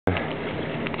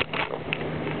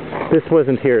This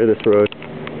wasn't here, this road.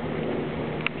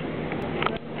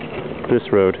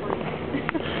 This road.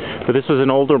 But this was an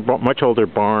older, much older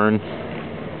barn.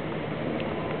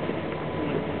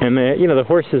 And the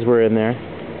horses were in there.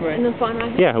 Right. In the farm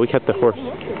right here? Yeah, we kept the horse.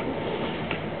 What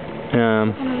kind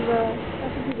of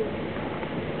stuff did you do?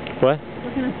 What?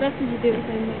 What kind of stuff did you do with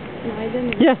them? Ride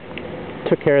them? Yeah,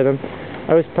 took care of them.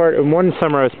 One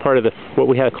summer I was part of what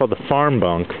we had called the farm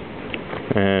bunk.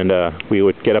 And we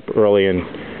would get up early and,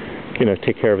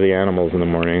 take care of the animals in the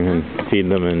morning and feed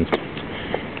them. And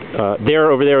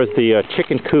over there was the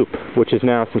chicken coop, which is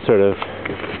now some sort of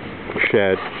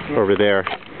shed over there.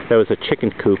 That was a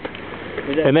chicken coop.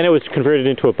 And then it was converted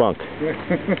into a bunk.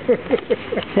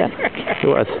 Yeah, it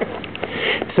was.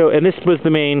 So, and this was the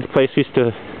main place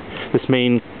this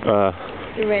main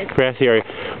grassy area.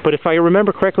 But if I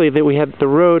remember correctly, that we had the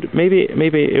road, maybe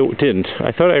it didn't.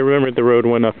 I thought I remembered the road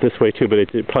went up this way too, but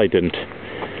it probably didn't.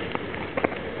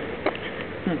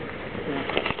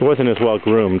 It wasn't as well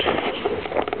groomed.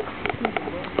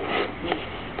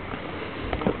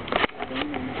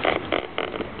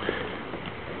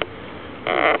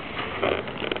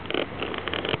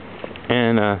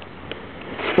 And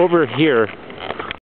over here,